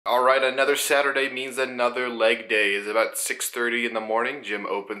Alright, another Saturday means another leg day. It's about 6:30 in the morning. Gym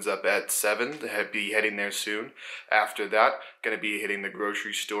opens up at 7. I'll be heading there soon. After that, going to be hitting the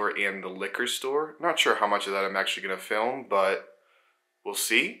grocery store and the liquor store. Not sure how much of that I'm actually going to film, but we'll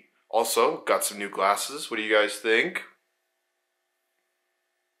see. Also, got some new glasses. What do you guys think?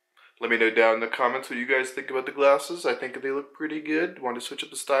 Let me know down in the comments what you guys think about the glasses. I think they look pretty good. Want to switch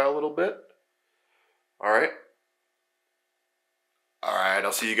up the style a little bit? Alright. Alright,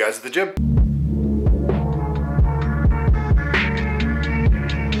 I'll see you guys at the gym.